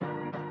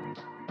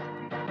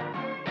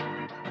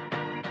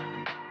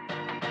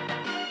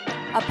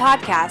a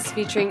podcast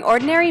featuring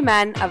ordinary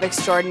men of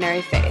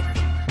extraordinary faith.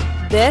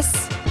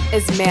 This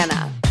is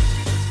Manna.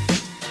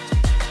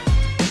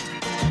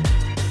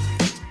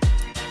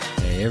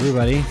 Hey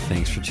everybody,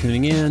 thanks for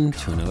tuning in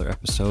to another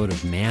episode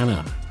of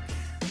Manna,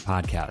 a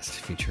podcast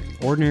featuring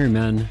ordinary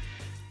men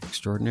of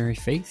extraordinary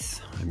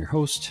faith. I'm your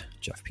host,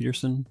 Jeff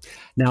Peterson.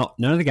 Now,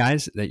 none of the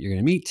guys that you're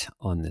going to meet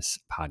on this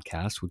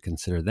podcast would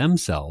consider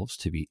themselves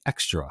to be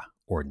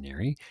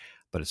extraordinary,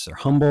 but it's their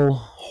humble,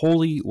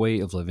 holy way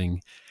of living.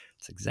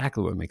 It's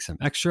exactly what makes them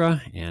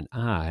extra, and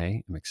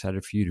I am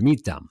excited for you to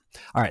meet them.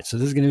 All right, so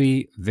this is going to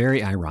be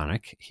very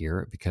ironic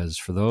here because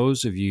for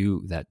those of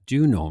you that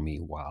do know me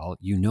well,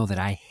 you know that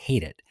I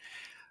hate it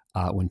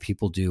when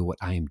people do what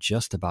I am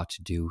just about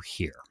to do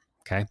here,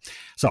 okay?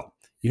 So,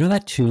 you know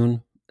that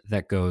tune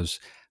that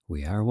goes,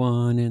 "We are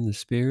one in the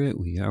Spirit,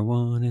 we are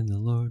one in the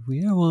Lord,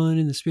 we are one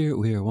in the Spirit,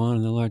 we are one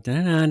in the Lord."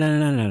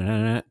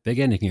 Da-da-da-da-da-da-da. Big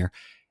ending here.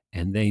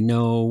 And they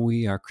know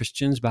we are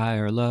Christians by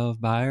our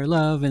love,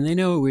 and they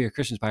know we are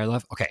Christians by our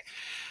love. Okay,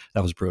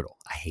 that was brutal.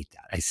 I hate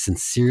that. I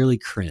sincerely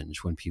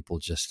cringe when people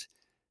just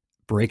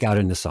break out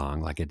into song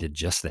like I did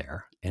just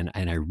there. And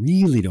I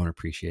really don't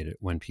appreciate it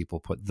when people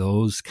put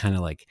those kind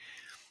of like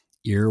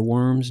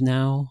earworms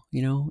now,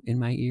 in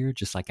my ear,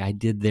 just like I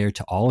did there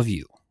to all of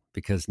you,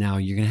 because now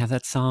you're going to have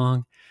that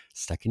song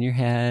stuck in your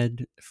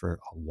head for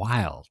a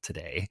while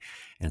today,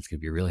 and it's going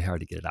to be really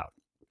hard to get it out.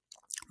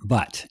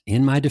 But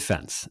in my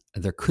defense,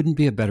 there couldn't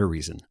be a better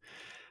reason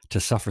to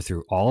suffer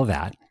through all of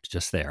that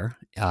just there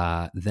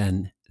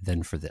than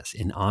for this,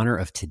 in honor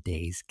of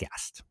today's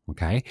guest,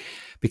 okay?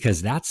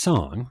 Because that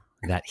song,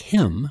 that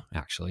hymn,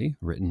 actually,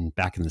 written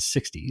back in the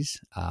 60s,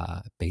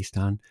 based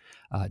on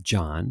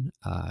John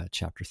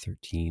chapter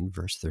 13,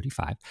 verse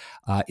 35,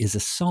 is a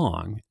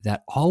song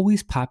that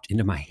always popped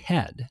into my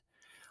head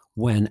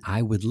when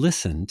I would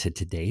listen to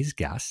today's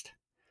guest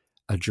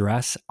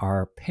address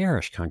our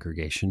parish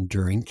congregation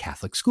during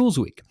Catholic Schools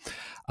Week.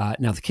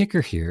 Now, the kicker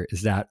here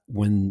is that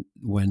when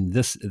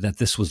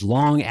this was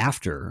long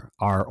after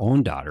our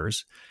own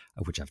daughters,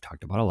 which I've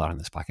talked about a lot on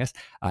this podcast,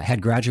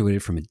 had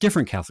graduated from a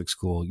different Catholic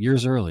school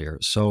years earlier.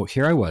 So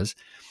here I was,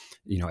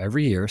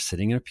 every year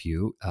sitting in a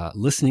pew,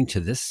 listening to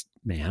this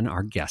man,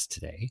 our guest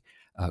today,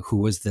 who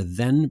was the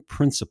then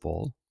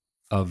principal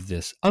of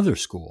this other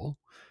school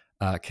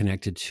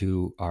connected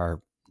to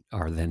our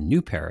then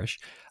new parish,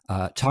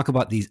 talk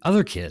about these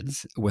other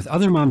kids with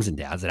other moms and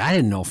dads that I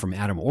didn't know from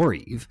Adam or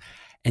Eve.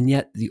 And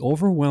yet the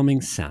overwhelming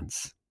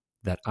sense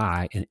that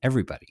I and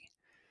everybody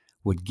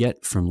would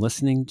get from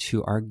listening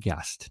to our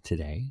guest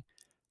today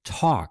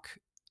talk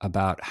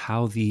about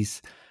how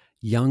these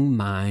young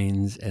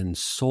minds and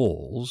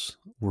souls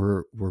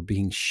were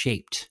being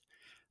shaped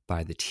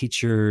by the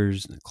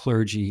teachers and the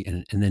clergy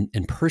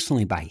and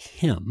personally by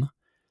him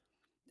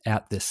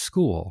at this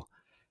school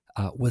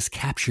was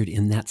captured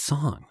in that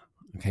song.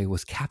 Okay,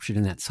 was captured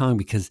in that song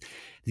because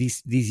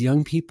these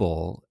young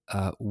people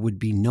would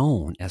be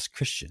known as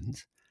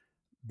Christians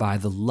by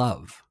the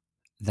love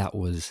that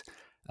was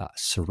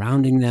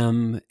surrounding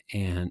them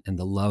and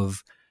the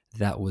love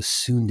that was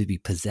soon to be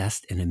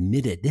possessed and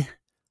emitted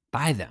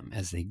by them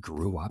as they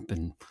grew up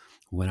and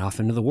went off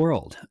into the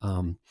world.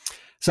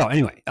 So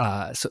anyway,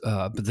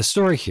 but the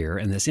story here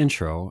in this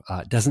intro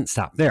doesn't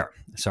stop there.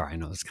 Sorry, I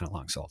know it's kind of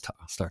long, so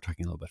I'll start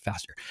talking a little bit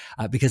faster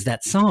because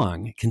that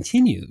song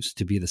continues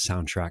to be the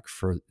soundtrack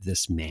for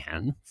this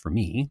man, for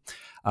me,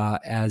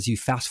 as you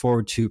fast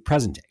forward to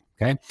present day.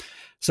 Okay,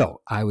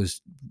 so I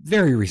was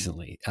very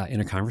recently in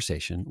a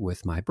conversation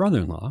with my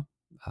brother-in-law,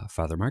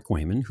 Father Mark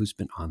Wayman, who's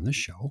been on the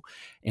show,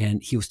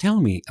 and he was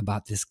telling me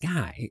about this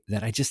guy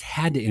that I just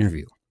had to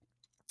interview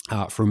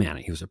for Manna.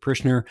 He was a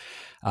parishioner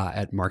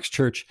at Mark's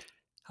church.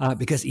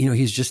 Because,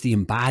 he's just the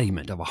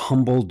embodiment of a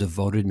humble,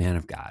 devoted man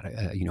of God,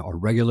 a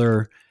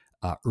regular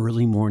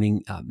early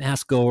morning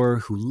mass goer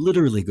who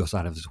literally goes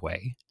out of his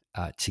way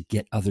to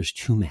get others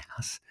to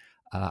mass,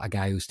 a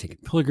guy who's taken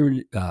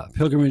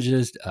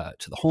pilgrimages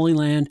to the Holy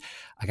Land,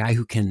 a guy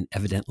who can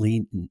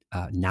evidently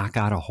knock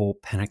out a whole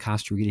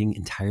Pentecost reading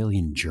entirely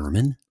in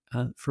German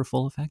for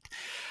full effect.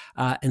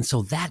 And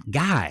so that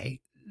guy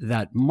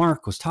that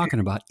Mark was talking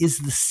about is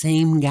the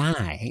same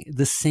guy,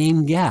 the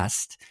same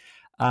guest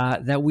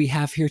that we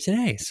have here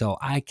today. So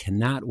I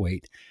cannot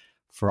wait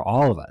for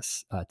all of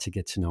us to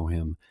get to know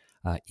him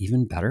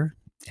even better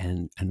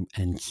and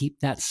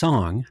keep that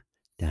song.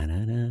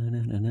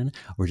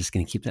 We're just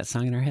going to keep that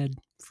song in our head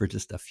for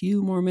just a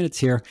few more minutes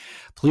here.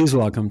 Please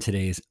welcome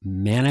today's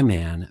Manna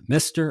Man,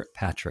 Mr.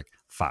 Patrick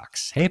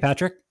Fox. Hey,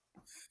 Patrick.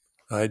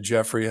 Hi,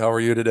 Jeffrey. How are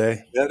you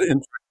today? That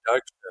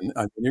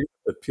introduction, you're going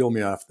to peel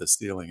me off the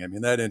ceiling.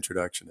 That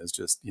introduction is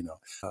just,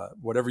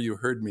 whatever you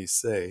heard me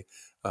say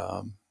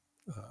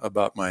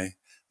about my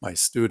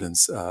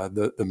students,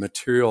 the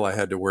material I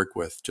had to work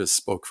with just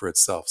spoke for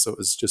itself. So it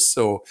was just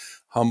so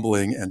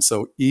humbling and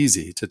so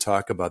easy to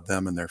talk about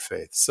them and their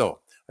faith.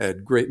 So I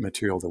had great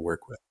material to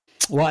work with.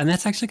 Well, and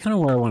that's actually kind of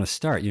where I want to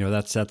start.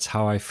 That's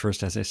how I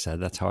first, as I said,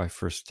 that's how I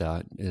first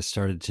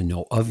started to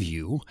know of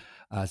you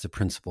as a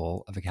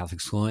principal of a Catholic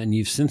school, and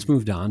you've since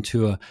moved on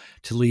to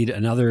lead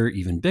another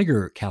even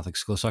bigger Catholic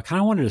school. So I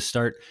kind of wanted to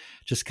start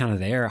just kind of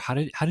there. How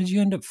did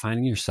you end up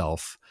finding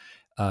yourself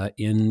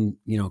in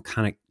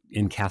kind of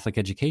in Catholic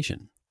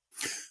education?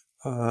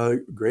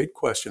 Great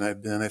question.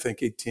 I've been, I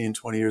think, 18,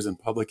 20 years in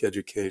public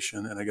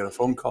education, and I got a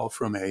phone call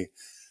from a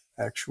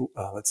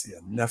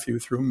nephew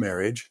through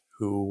marriage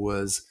who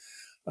was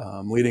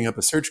leading up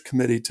a search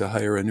committee to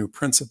hire a new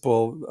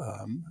principal.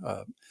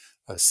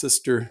 A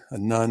sister, a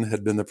nun,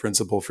 had been the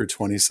principal for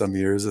 20 some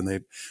years,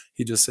 and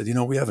he just said,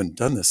 we haven't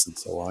done this in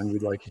so long.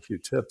 We'd like a few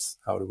tips.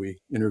 How do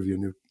we interview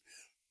new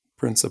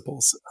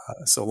principals?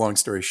 So long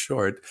story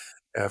short,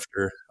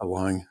 after a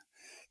long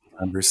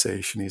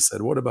conversation, he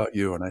said, "What about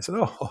you?" And I said,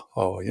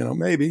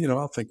 maybe,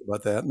 I'll think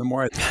about that. And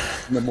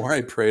the more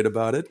I prayed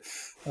about it,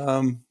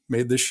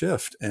 made the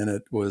shift, and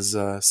it was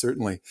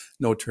certainly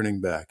no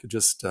turning back.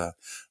 Just a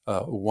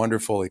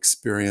wonderful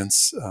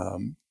experience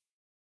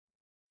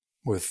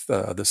with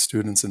the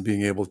students, and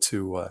being able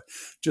to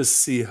just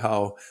see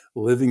how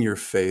living your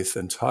faith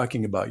and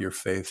talking about your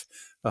faith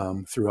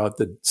throughout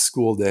the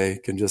school day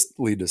can just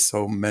lead to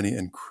so many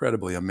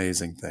incredibly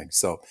amazing things.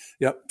 So,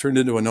 turned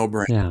into a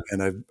no-brainer, Yeah.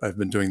 and I've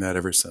been doing that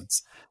ever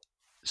since.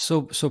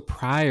 So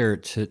prior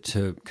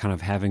to kind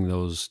of having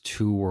those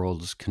two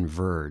worlds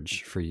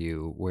converge for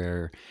you,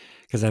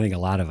 because I think a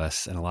lot of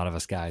us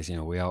guys,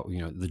 we all,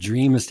 the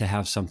dream is to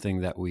have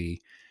something that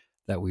we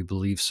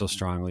believe so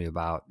strongly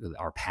about,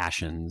 our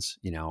passions,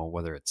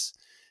 whether it's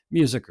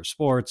music or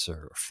sports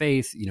or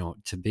faith,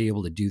 to be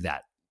able to do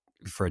that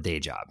for a day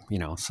job,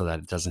 so that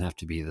it doesn't have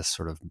to be this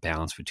sort of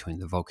balance between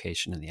the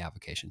vocation and the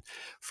avocation.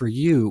 For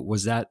you,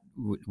 was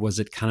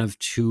it kind of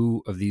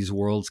two of these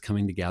worlds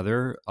coming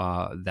together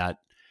that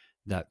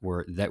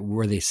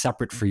were they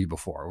separate for you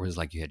before? It was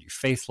like you had your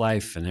faith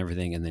life and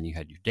everything, and then you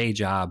had your day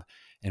job,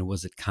 and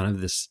was it kind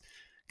of this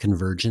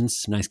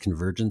nice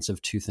convergence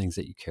of two things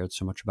that you cared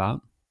so much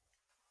about?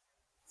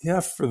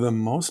 Yeah, for the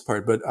most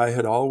part, but I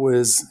had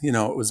always,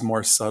 it was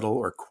more subtle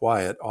or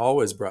quiet,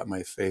 always brought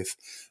my faith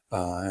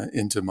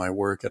into my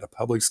work at a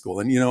public school.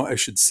 And, I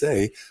should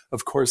say,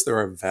 of course, there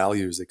are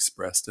values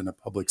expressed in a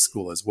public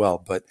school as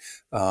well, but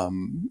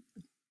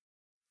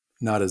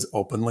not as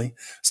openly.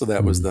 So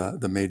that was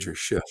the major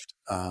shift.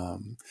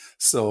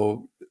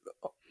 So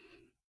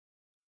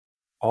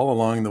all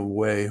along the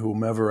way,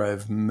 whomever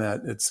I've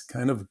met, it's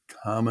kind of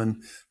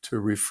common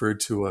to refer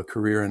to a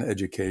career in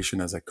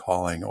education as a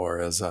calling or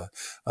as a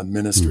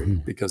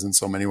ministry, because in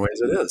so many ways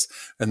it is.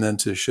 And then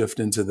to shift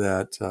into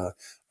that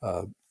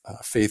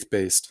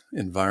faith-based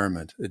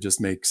environment, it just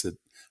makes it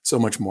so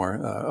much more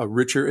a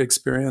richer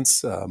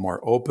experience,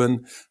 more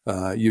open.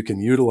 You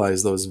can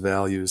utilize those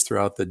values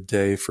throughout the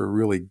day for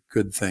really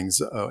good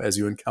things as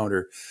you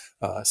encounter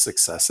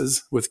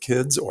successes with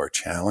kids or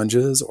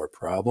challenges or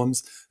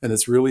problems. And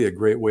it's really a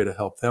great way to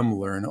help them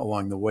learn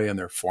along the way in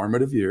their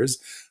formative years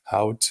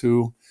how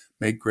to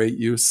make great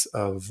use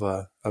of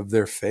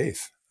their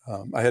faith.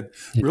 I had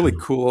really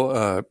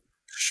cool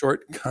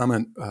short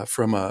comment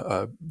from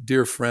a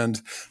dear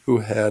friend who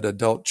had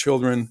adult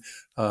children,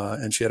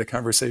 and she had a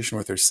conversation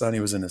with her son. He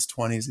was in his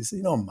 20s. He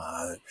said,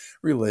 Ma,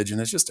 religion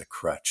is just a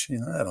crutch.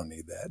 I don't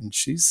need that. And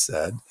she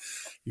said,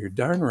 "You're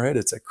darn right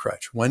it's a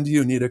crutch. When do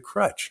you need a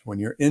crutch? When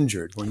you're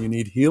injured, when you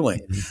need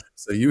healing."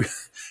 So you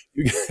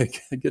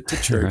get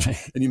to church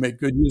and you make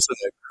good use of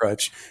that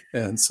crutch.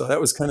 And so that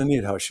was kind of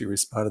neat how she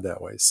responded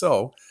that way.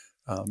 So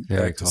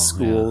back to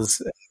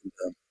schools,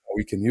 and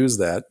we can use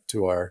that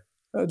to our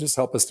just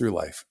help us through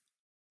life.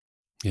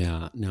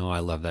 Yeah, no, I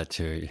love that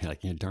too.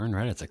 You're darn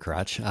right, it's a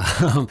crutch.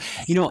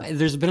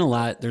 There's been a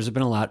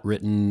lot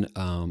written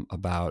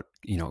about,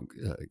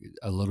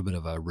 a little bit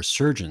of a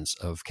resurgence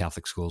of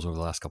Catholic schools over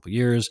the last couple of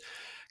years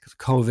because of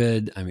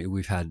COVID. I mean,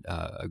 we've had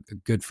a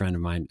good friend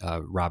of mine,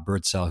 Rob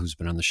Birdsell, who's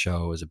been on the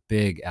show, is a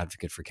big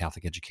advocate for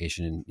Catholic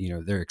education,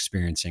 and they're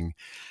experiencing,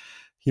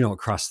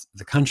 across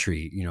the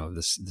country,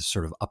 this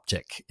sort of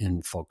uptick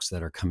in folks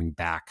that are coming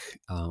back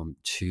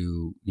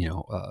to,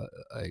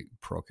 a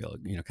parochial,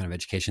 kind of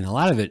education. A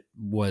lot of it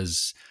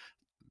was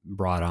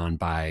brought on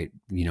by,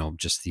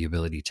 just the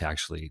ability to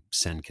actually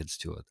send kids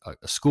to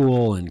a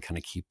school and kind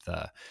of keep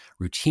the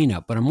routine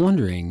up. But I'm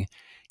wondering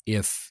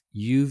if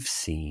you've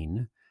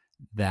seen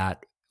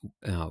that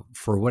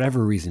for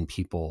whatever reason,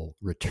 people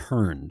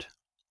returned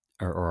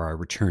or are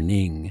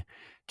returning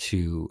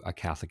to a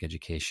Catholic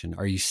education.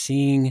 Are you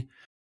seeing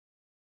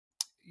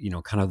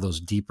kind of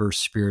those deeper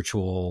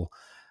spiritual,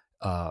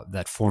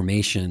 that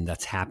formation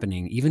that's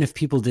happening, even if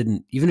people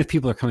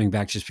are coming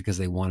back just because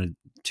they wanted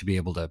to be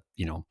able to,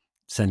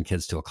 send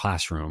kids to a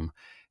classroom?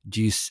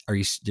 Are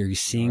you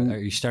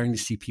starting to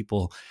see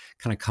people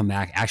kind of come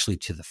back actually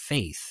to the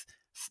faith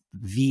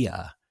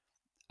via,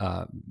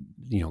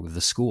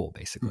 the school,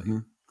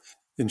 basically?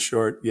 In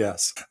short,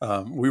 yes.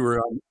 We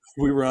were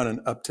on an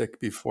uptick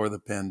before the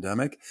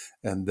pandemic,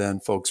 and then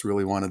folks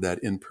really wanted that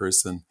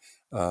in-person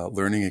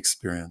learning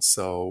experience.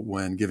 So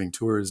when giving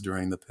tours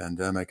during the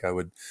pandemic, I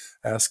would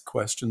ask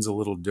questions a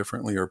little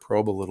differently or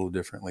probe a little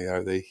differently.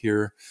 Are they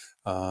here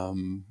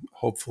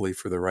hopefully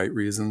for the right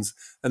reasons.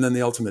 And then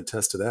the ultimate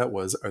test of that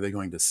was, are they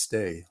going to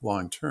stay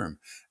long term?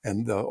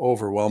 And the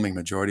overwhelming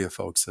majority of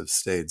folks have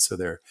stayed. So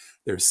they're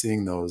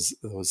seeing those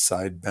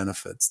side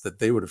benefits that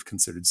they would have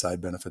considered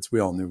side benefits. We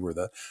all knew were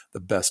the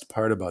best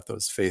part about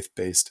those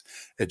faith-based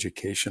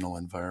educational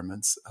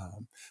environments.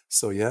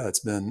 So yeah, it's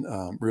been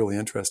really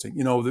interesting.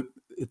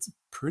 It's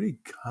pretty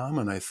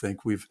common, I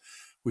think.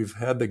 We've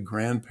had the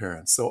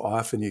grandparents. So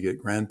often you get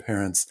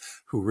grandparents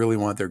who really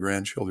want their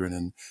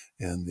grandchildren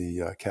in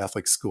the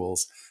Catholic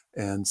schools.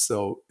 And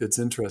so it's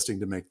interesting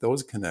to make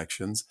those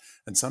connections.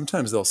 And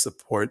sometimes they'll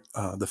support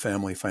the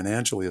family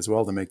financially as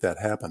well to make that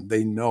happen.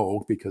 They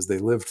know, because they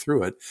lived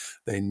through it,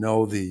 they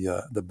know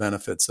the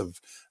benefits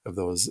of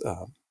those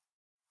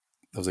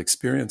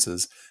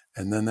experiences.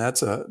 And then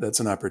that's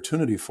an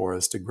opportunity for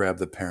us to grab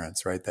the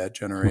parents, right? That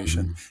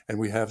generation. Mm-hmm. And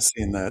we have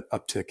seen that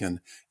uptick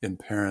in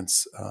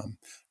parents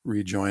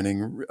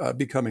rejoining,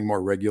 becoming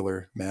more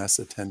regular Mass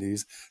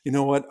attendees. You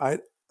know what? I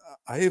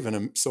even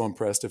am so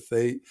impressed if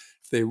they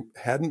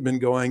hadn't been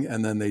going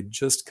and then they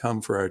just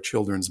come for our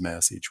children's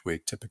Mass each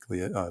week,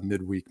 typically a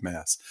midweek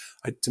Mass.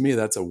 To me,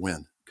 that's a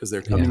win, because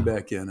they're coming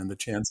back in, and the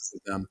chances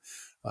of them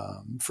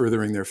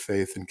furthering their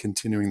faith and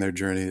continuing their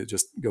journey, it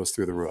just goes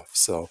through the roof.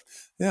 So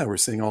yeah, we're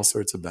seeing all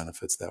sorts of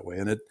benefits that way.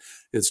 And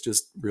it's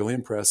just really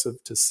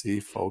impressive to see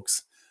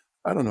folks,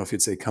 I don't know if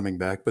you'd say coming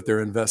back, but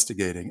they're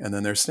investigating, and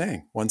then they're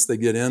staying. Once they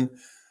get in,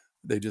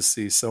 they just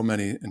see so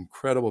many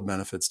incredible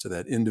benefits to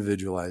that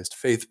individualized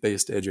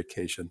faith-based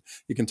education.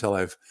 You can tell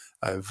I've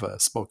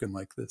spoken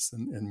like this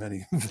in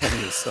many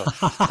venues. So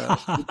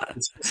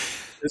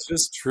it's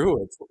just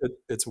true.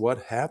 It's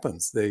what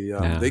happens.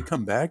 They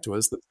come back to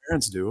us, the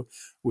parents do,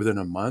 within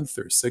a month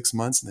or 6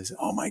 months, and they say,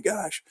 "Oh my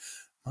gosh,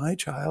 my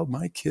child,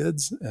 my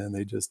kids," and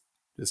they just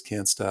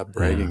can't stop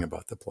bragging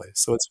about the place.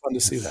 So it's fun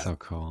to see that. So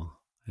cool.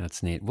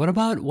 That's neat. What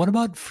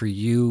about for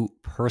you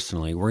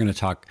personally? We're going to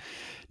talk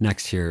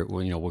next here.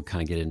 We'll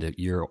kind of get into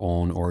your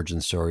own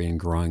origin story and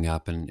growing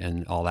up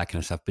and all that kind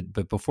of stuff.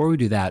 But before we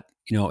do that,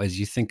 as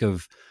you think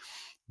of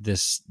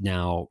this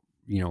now,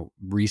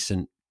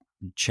 recent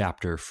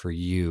chapter for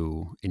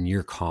you in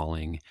your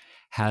calling,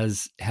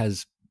 has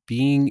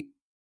being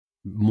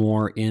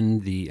more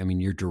in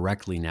you're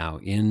directly now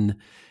in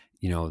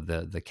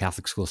the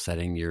Catholic school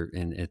setting, you're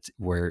in, it's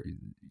where,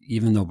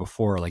 even though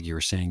before, like you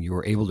were saying, you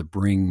were able to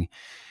bring,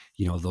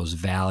 those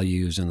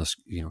values and those,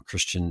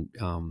 Christian,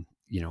 kind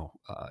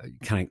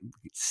of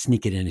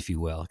sneak it in, if you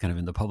will, kind of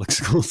in the public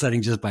school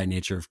setting, just by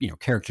nature of,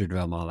 character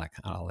development,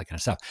 all that kind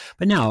of stuff.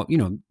 But now,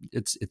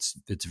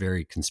 it's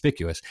very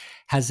conspicuous.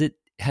 How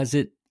has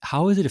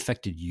it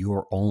affected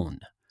your own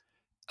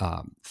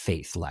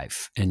faith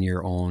life and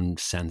your own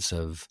sense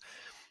of,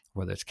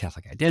 whether it's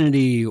Catholic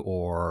identity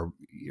or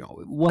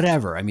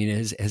whatever? I mean,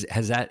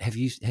 has that, have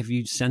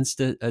you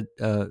sensed a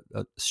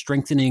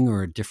strengthening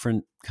or a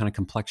different kind of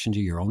complexion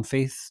to your own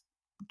faith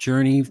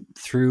journey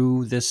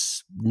through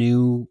this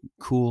new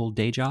cool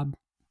day job?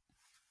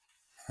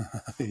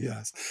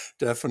 Yes,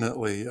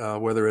 definitely.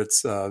 Whether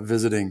it's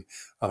visiting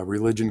a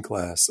religion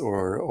class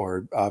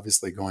or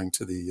obviously going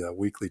to the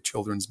weekly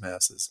children's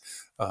masses,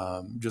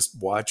 just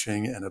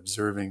watching and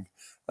observing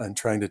and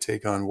trying to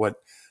take on what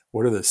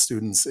are the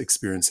students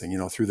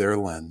experiencing, through their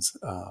lens.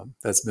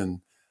 That's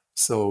been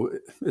so.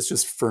 It's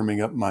just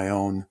firming up my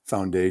own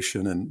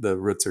foundation, and the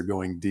roots are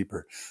going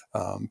deeper.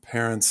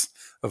 Parents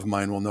of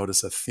mine will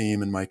notice a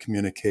theme in my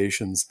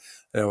communications.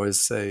 I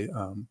always say,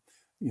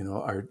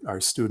 our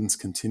students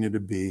continue to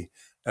be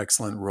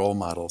excellent role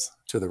models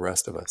to the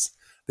rest of us.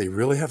 They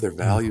really have their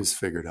values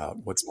figured out,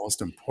 what's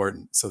most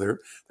important. So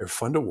they're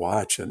fun to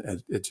watch,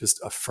 and it's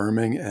just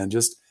affirming, and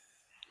just,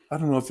 I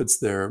don't know if it's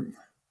their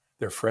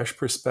fresh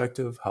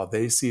perspective, how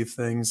they see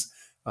things.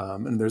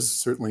 And there's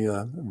certainly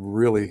a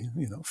really,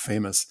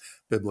 famous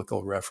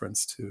biblical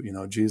reference to,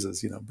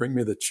 Jesus, bring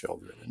me the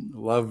children and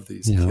love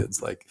these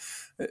kids, like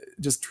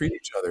just treat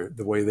each other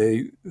the way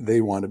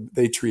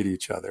they treat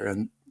each other.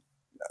 And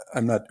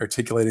I'm not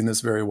articulating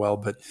this very well,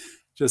 but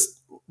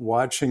just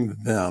watching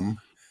them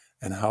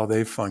and how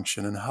they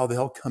function and how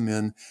they'll come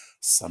in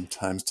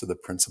sometimes to the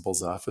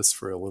principal's office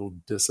for a little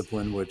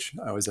discipline, which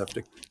I always have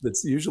to,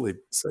 that's usually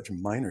such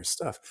minor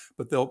stuff,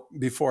 but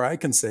before I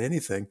can say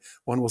anything,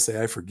 one will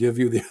say, "I forgive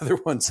you." The other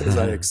one says,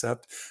 "I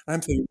accept."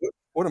 I'm thinking,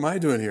 what am I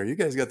doing here? You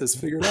guys got this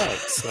figured out.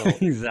 So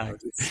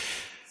Exactly.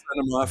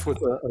 send them off with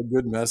a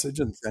good message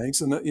and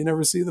thanks, and you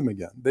never see them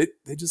again.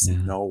 They just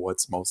know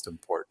what's most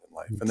important in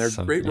life, and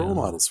they're great role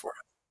models for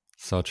it.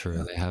 So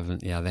true.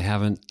 Yeah.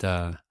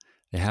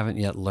 They haven't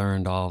yet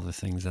learned all the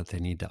things that they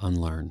need to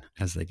unlearn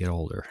as they get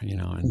older,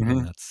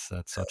 and that's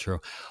so true.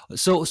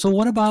 So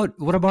what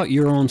about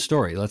your own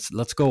story?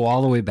 Let's go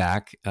all the way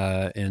back.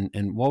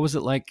 And what was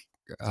it like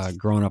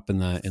growing up in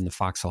the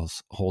Fox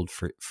household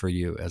for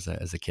you as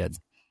a kid?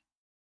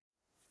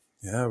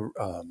 Yeah.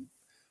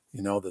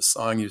 The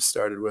song you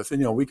started with,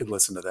 and, we could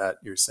listen to that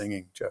you're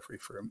singing, Jeffrey,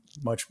 for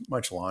much,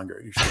 much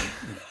longer. You should,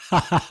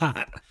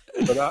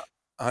 but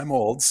I'm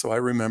old, so I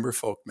remember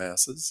folk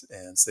masses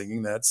and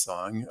singing that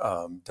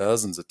song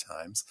dozens of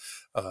times.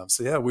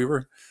 So yeah, we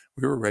were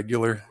we were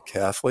regular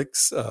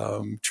Catholics,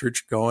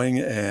 church going.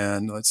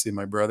 And let's see,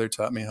 my brother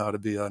taught me how to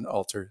be an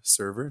altar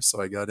server.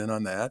 So I got in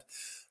on that.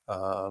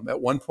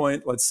 At one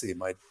point, let's see,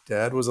 my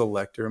dad was a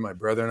lector. My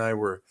brother and I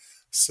were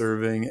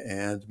serving,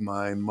 and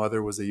my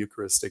mother was a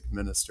Eucharistic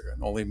minister,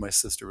 and only my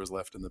sister was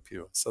left in the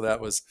pew. So that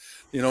was,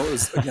 it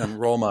was, again,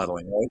 role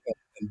modeling, right?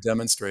 And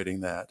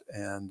demonstrating that.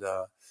 And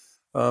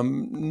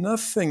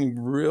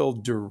nothing real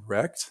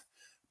direct,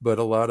 but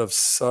a lot of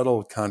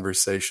subtle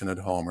conversation at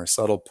home or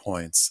subtle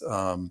points.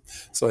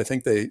 So I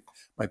think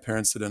my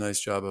parents did a nice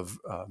job of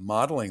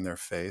modeling their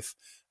faith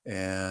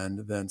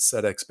and then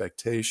set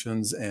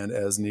expectations, and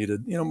as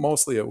needed,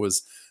 mostly it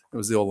was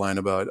the old line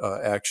about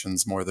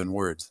actions more than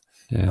words.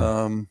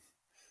 Yeah.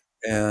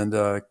 And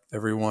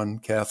everyone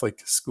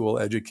Catholic school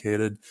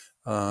educated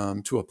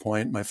to a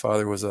point. My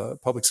father was a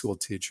public school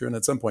teacher, and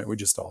at some point we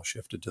just all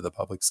shifted to the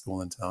public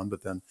school in town.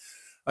 But then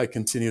I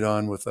continued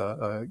on with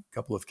a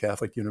couple of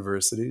Catholic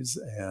universities,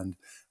 and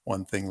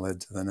one thing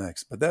led to the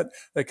next. But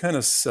that kind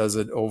of says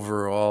it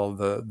overall.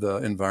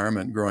 The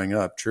environment growing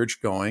up, church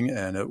going,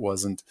 and it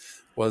wasn't.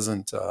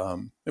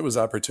 It was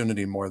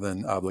opportunity more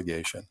than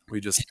obligation. We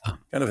just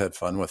kind of had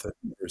fun with it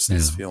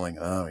versus feeling,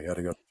 oh, you got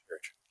to go to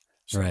church.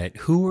 So. Right.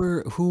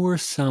 Who were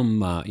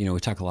some? We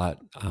talk a lot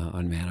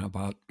on Manna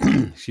about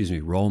excuse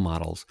me, role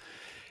models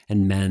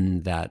and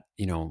men that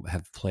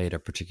have played a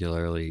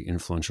particularly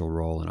influential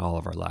role in all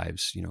of our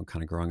lives.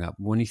 Kind of growing up.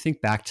 When you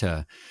think back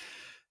to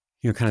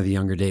kind of the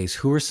younger days,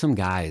 who are some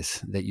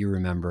guys that you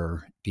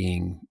remember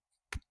being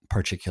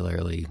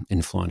particularly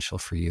influential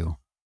for you?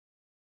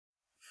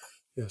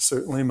 Yeah,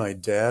 certainly my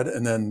dad,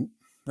 and then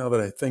now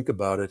that I think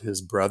about it, his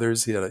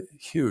brothers. He had a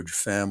huge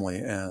family,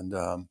 and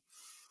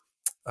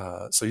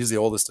so he's the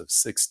oldest of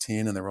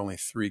 16, and there were only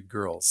 3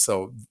 girls.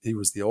 So he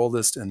was the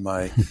oldest, and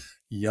my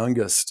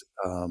youngest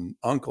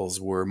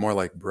uncles were more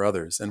like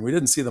brothers. And we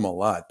didn't see them a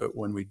lot, but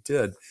when we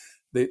did,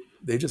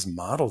 they just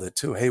modeled it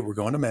too. Hey, we're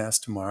going to mass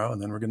tomorrow,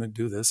 and then we're going to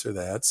do this or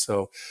that.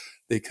 So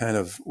they kind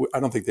of, I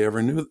don't think they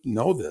ever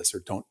know this or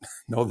don't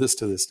know this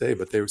to this day,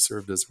 but they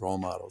served as role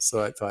models.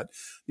 So I thought,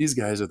 these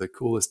guys are the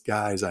coolest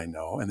guys I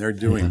know, and they're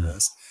doing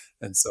this.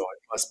 And so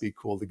it must be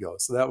cool to go.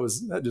 So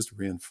that just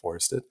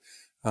reinforced it.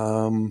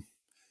 I'm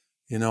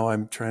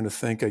trying to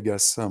think, I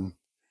guess some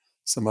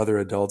other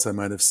adults I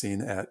might have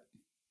seen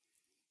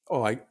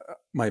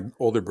my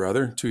older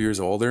brother, 2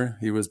 years older.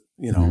 He was,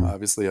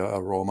 obviously a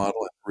role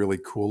model and really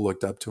cool,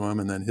 looked up to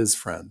him, and then his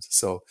friends.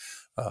 So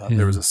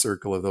there was a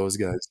circle of those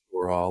guys who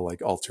were all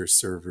like altar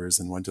servers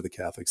and went to the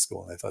Catholic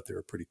school. And I thought they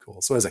were pretty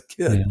cool. So as a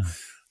kid,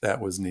 that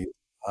was neat.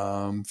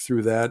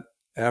 Through that,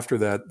 after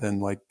that, then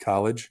like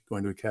college,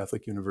 going to a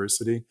Catholic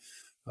university,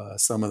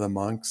 some of the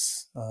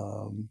monks,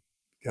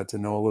 got to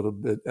know a little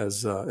bit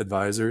as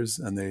advisors,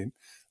 and they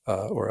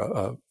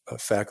or a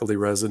faculty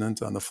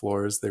resident on the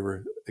floors. They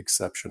were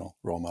exceptional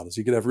role models.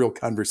 You could have real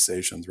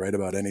conversations, right,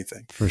 about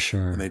anything. For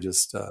sure. And they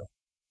just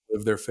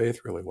live their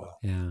faith really well.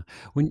 Yeah.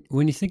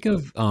 When you think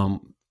of,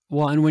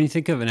 and when you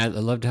think of, and I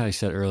loved how you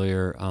said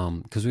earlier,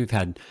 because we've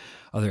had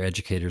other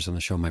educators on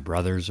the show. My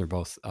brothers are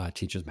both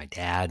teachers, my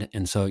dad.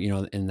 And so,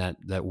 in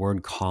that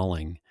word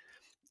calling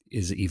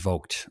is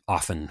evoked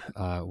often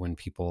when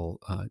people,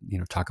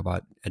 talk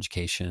about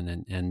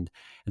education. And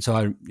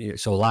so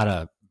so a lot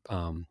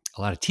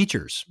of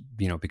teachers,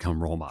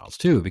 become role models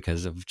too,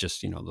 because of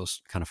just,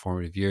 those kind of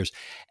formative years.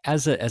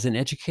 As an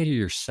educator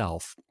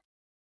yourself,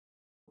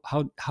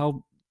 how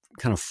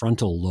kind of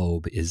frontal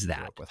lobe is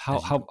that? How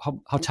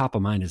top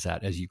of mind is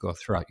that as you go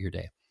throughout your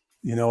day?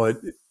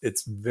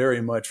 It's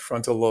very much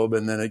frontal lobe,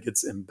 and then it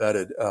gets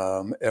embedded.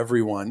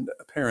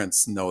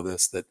 Parents know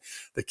this, that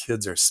the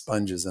kids are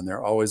sponges, and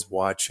they're always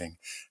watching,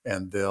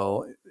 and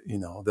they'll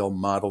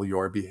model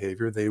your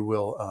behavior. They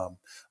will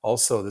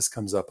also, this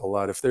comes up a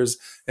lot, if there's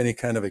any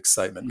kind of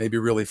excitement, maybe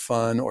really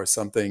fun or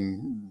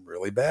something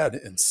really bad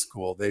in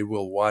school, they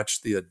will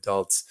watch the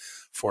adults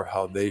for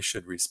how they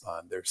should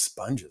respond. They're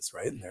sponges,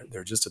 right? And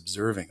they're just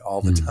observing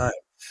all the time.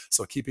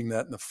 So keeping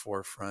that in the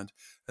forefront.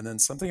 And then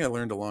something I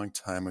learned a long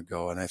time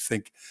ago, and I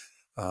think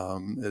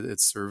it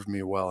served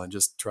me well, and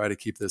just try to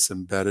keep this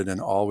embedded and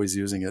always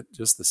using it,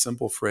 just the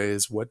simple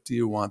phrase, what do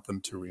you want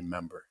them to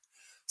remember?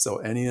 So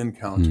any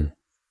encounter,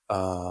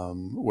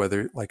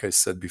 whether, like I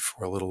said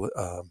before, a little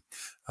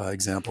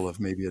example of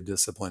maybe a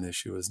discipline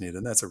issue is needed.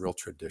 And that's a real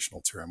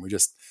traditional term. We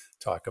just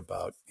talk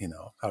about,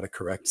 how to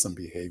correct some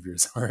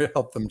behaviors or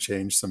help them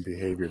change some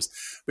behaviors.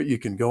 But you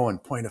can go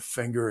and point a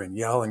finger and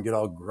yell and get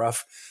all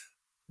gruff.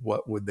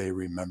 What would they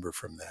remember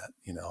from that?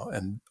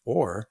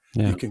 Or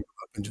you can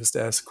go up and just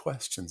ask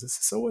questions.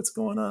 So what's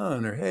going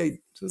on? Or, hey,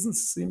 it doesn't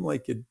seem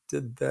like you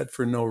did that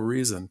for no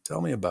reason. Tell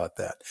me about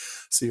that.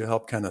 So you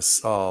help kind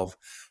of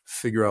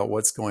figure out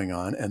what's going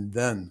on. And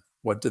then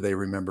what do they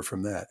remember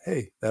from that?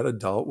 Hey, that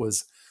adult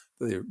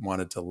they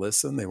wanted to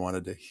listen. They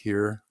wanted to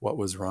hear what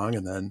was wrong.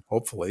 And then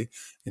hopefully,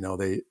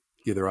 they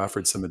either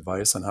offered some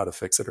advice on how to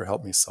fix it or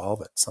help me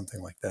solve it,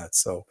 something like that.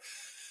 So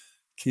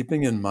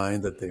keeping in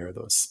mind that they are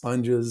those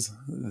sponges,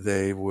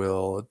 they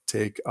will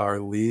take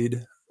our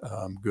lead,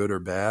 good or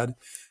bad,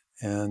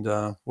 And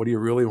what do you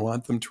really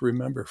want them to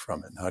remember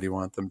from it? And how do you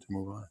want them to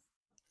move on?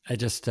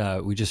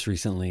 We just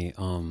recently,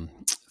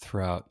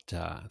 throughout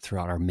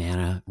our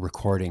Manna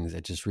recordings, I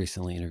just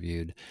recently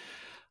interviewed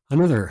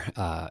another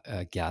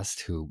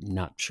guest who I'm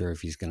not sure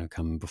if he's going to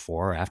come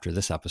before or after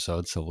this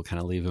episode, so we'll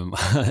kind of leave him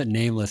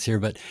nameless here.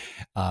 But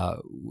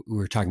we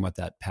were talking about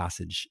that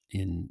passage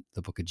in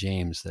the book of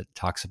James that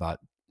talks about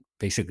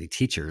basically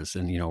teachers,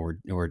 and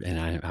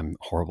I'm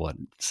horrible at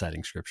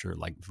citing scripture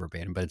like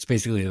verbatim, but it's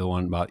basically the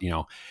one about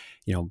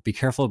be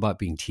careful about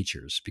being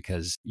teachers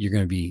because you're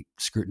going to be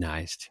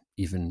scrutinized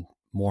even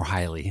more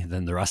highly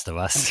than the rest of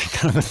us,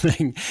 kind of a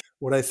thing.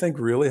 What I think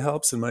really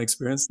helps in my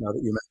experience, now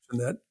that you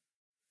mentioned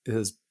that,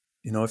 is,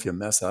 if you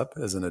mess up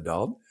as an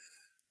adult,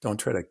 don't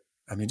try to,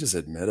 just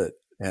admit it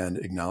and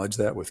acknowledge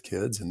that with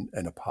kids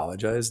and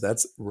apologize.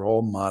 That's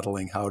role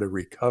modeling how to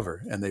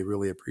recover, and they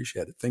really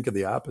appreciate it. Think of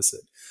the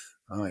opposite.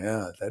 Oh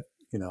yeah, that,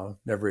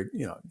 never,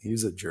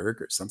 he's a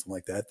jerk or something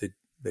like that.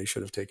 They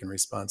should have taken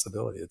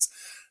responsibility.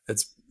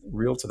 It's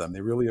real to them.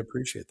 They really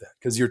appreciate that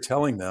because you're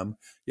telling them,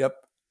 yep,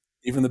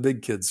 even the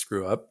big kids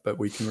screw up, but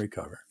we can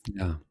recover.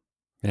 Yeah.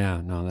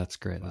 Yeah, no, that's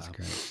great. That's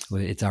great. Well,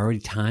 it's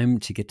already time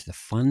to get to the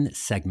fun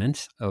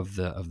segment of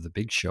the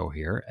big show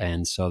here.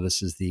 And so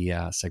this is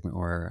the segment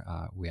where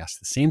we ask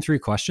the same 3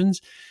 questions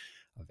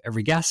of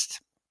every guest,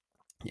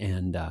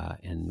 and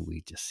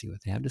we just see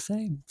what they have to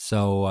say.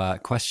 So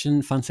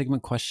fun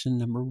segment question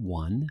number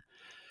 1.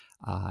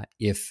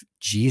 If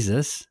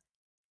Jesus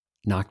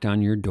knocked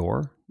on your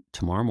door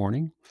tomorrow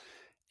morning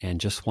and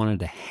just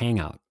wanted to hang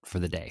out for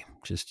the day,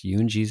 just you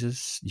and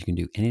Jesus, you can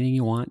do anything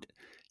you want.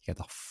 You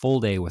got the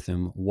full day with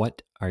him.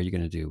 What are you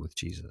going to do with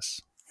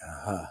Jesus?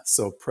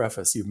 So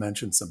preface, you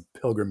mentioned some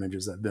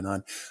pilgrimages I've been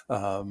on.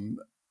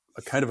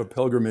 A kind of a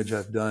pilgrimage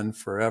I've done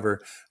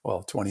forever,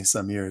 20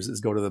 some years, is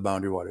go to the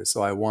Boundary Waters.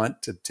 So I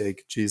want to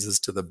take Jesus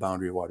to the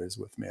Boundary Waters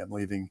with me. I'm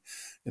leaving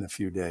in a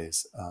few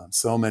days.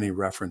 So many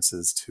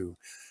references to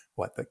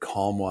the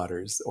calm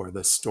waters or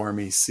the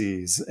stormy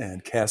seas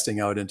and casting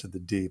out into the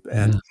deep.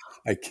 And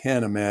I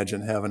can't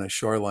imagine having a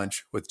shore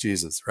lunch with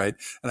Jesus, right?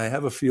 And I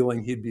have a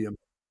feeling he'd be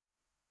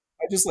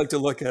I just like to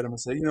look at him and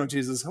say,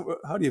 Jesus,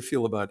 how do you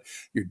feel about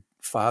your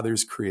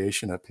father's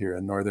creation up here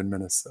in northern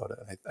Minnesota?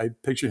 I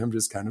picture him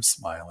just kind of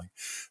smiling,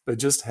 but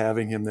just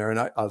having him there.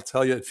 And I'll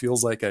tell you, it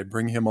feels like I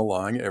bring him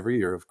along every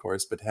year, of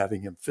course, but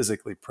having him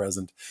physically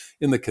present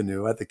in the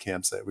canoe at the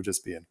campsite would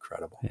just be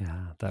incredible.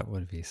 Yeah, that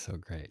would be so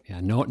great.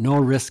 Yeah, no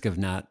risk of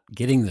not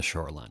getting the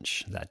shore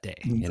lunch that day.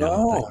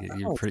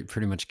 You're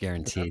pretty much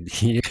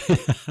guaranteed. Yeah.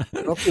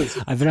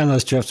 I've been on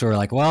those trips where we're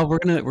like, well, we're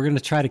gonna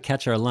try to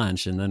catch our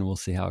lunch, and then we'll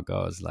see how it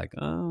goes. Like,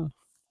 oh,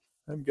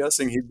 I'm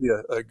guessing he'd be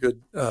a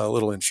good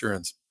little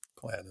insurance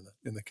plan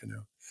in the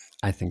canoe.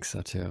 I think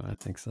so too.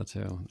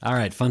 All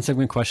right, fun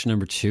segment question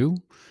number 2.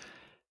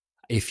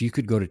 If you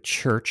could go to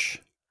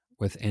church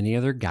with any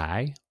other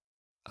guy,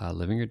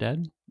 living or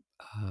dead,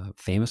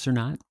 famous or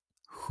not,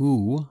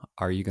 who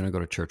are you going to go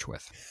to church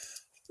with?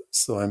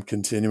 So I'm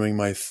continuing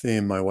my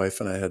theme. My wife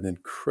and I had an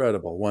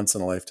incredible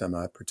once-in-a-lifetime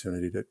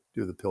opportunity to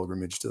do the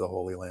pilgrimage to the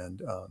Holy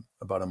Land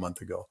about a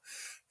month ago.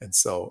 And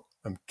so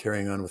I'm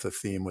carrying on with a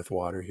theme with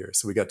water here.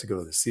 So we got to go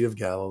to the Sea of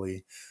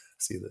Galilee,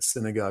 see the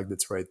synagogue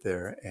that's right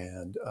there,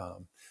 and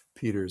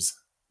Peter's,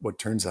 what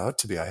turns out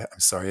to be, I'm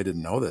sorry I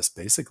didn't know this,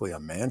 basically a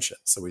mansion.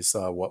 So we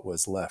saw what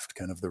was left,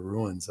 kind of the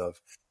ruins of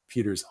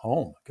Peter's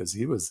home, because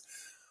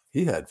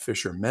he had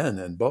fishermen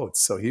and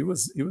boats. So he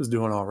was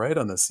doing all right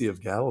on the Sea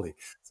of Galilee.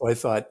 So I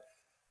thought,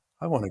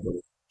 I want to go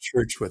to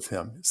church with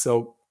him.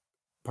 So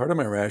part of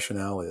my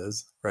rationale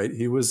is, right,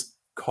 he was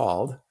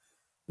called,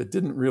 but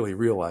didn't really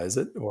realize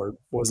it or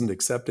wasn't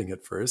accepting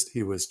at first.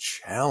 He was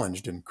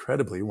challenged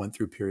incredibly, went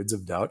through periods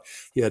of doubt.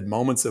 He had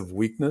moments of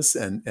weakness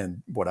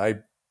and what I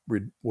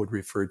would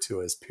refer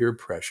to as peer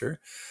pressure.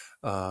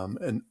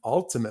 And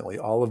ultimately,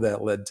 all of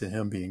that led to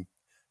him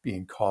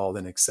being called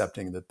and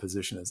accepting the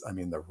position as,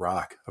 the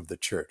rock of the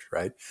church,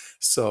 right?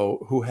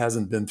 So who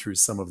hasn't been through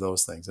some of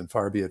those things? And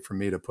far be it from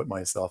me to put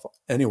myself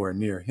anywhere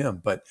near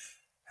him, but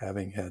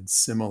having had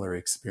similar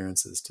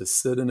experiences, to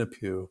sit in a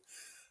pew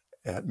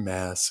at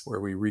Mass where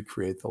we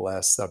recreate the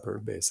Last Supper,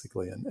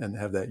 basically, and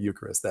have that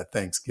Eucharist, that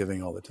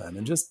Thanksgiving all the time,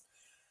 and just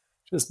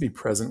be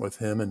present with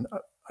him. And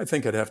I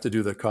think I'd have to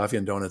do the coffee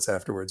and donuts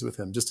afterwards with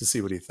him just to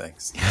see what he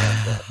thinks,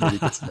 and maybe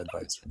get some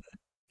advice from him.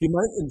 He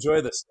might enjoy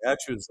the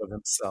statues of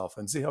himself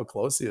and see how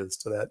close he is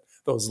to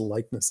those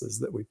likenesses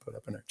that we put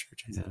up in our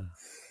churches.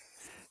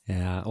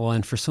 Yeah. Well,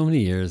 and for so many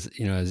years,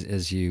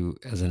 as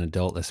an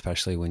adult,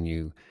 especially when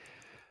you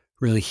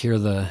really hear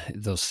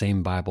those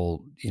same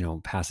Bible,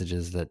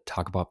 passages that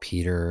talk about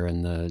Peter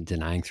and the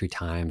denying 3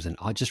 times, and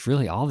all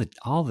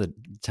the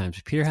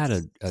times Peter had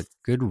a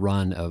good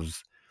run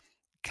of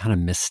kind of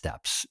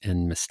missteps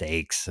and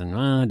mistakes,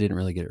 and didn't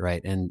really get it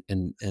right.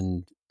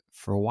 And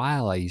for a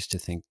while, I used to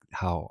think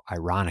how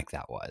ironic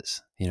that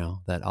was,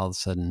 that all of a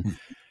sudden,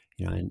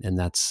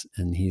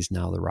 and he's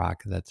now the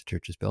rock that the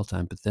church is built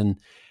on. But then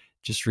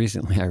just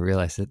recently I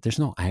realized that there's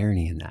no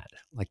irony in that.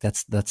 Like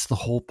that's the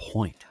whole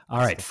point. All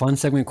right. Fun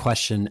segment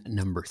question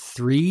number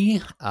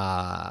 3.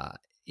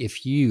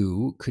 if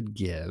you could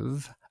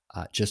give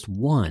just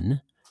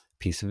one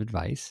piece of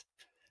advice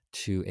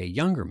to a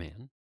younger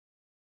man,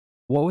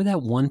 what would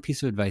that one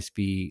piece of advice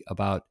be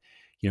about,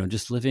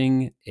 just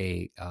living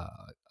a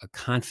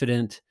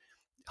confident,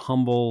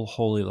 humble,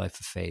 holy life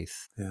of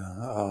faith?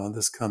 Yeah,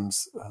 this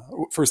comes,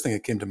 first thing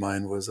that came to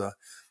mind was a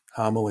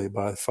homily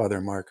by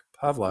Father Mark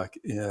Pavlak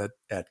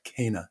at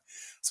Cana.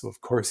 So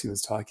of course he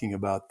was talking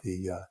about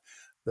the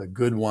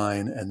good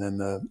wine and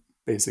then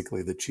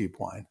basically the cheap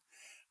wine.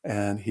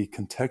 And he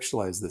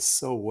contextualized this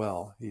so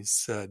well. He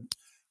said,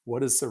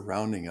 what is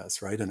surrounding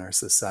us, right, in our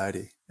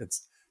society?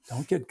 It's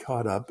don't get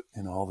caught up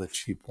in all the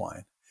cheap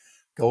wine.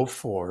 Go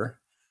for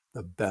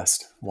the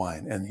best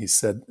wine. And he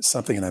said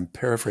something, and I'm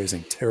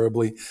paraphrasing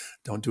terribly.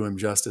 Don't do him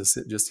justice.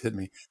 It just hit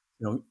me.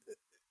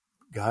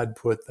 God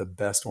put the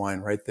best wine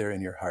right there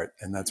in your heart,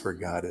 and that's where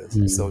God is.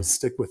 Mm. So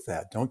stick with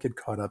that. Don't get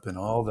caught up in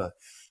all the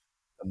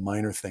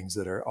minor things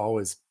that are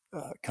always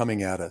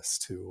coming at us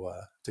to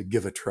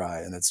give a try,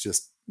 and it's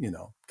just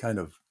kind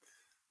of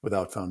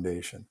without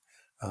foundation.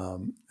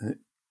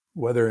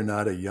 Whether or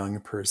not a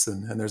young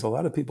person, and there's a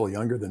lot of people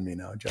younger than me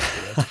now,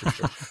 Jeffrey, that's for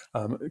sure,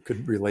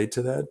 could relate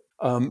to that.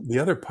 The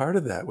other part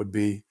of that would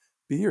be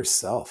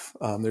yourself.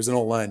 There's an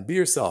old line, be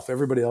yourself.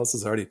 Everybody else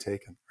is already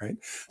taken, right?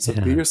 So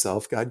be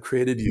yourself. God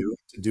created you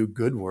to do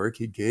good work.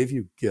 He gave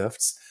you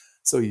gifts.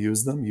 So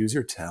use them, use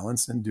your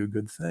talents, and do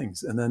good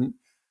things. And then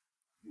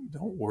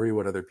don't worry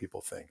what other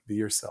people think. Be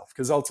yourself.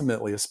 Because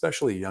ultimately,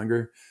 especially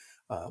younger,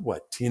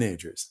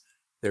 teenagers,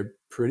 they're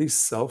pretty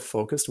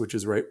self-focused, which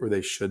is right where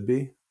they should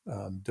be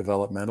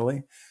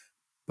developmentally.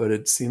 But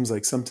it seems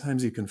like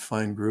sometimes you can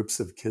find groups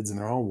of kids and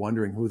they're all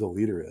wondering who the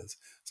leader is.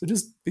 So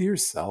just be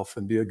yourself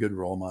and be a good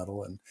role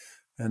model,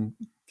 and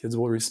kids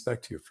will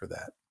respect you for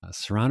that.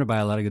 Surrounded by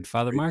a lot of good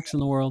Father Marks in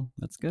the world.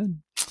 That's good.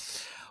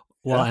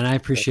 Well, and I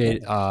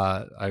appreciate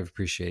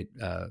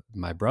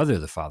my brother,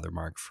 the Father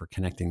Mark, for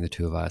connecting the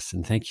two of us.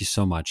 And thank you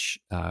so much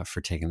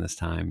for taking this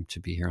time to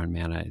be here on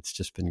Manna. It's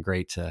just been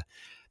great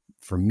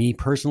for me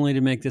personally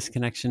to make this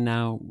connection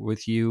now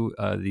with you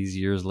these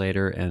years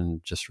later,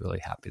 and just really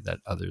happy that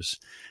others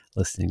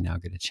listening now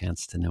get a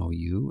chance to know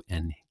you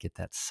and get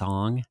that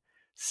song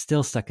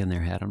still stuck in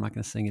their head. I'm not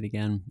going to sing it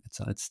again.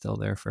 It's still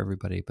there for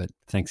everybody, but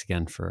thanks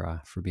again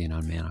for being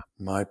on Manna.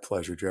 My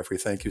pleasure, Jeffrey.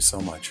 Thank you so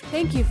much.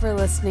 Thank you for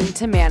listening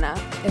to Manna.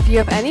 If you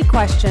have any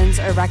questions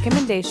or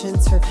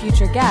recommendations for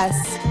future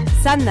guests,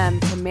 send them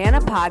to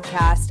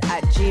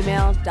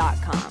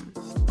mannapodcast@gmail.com.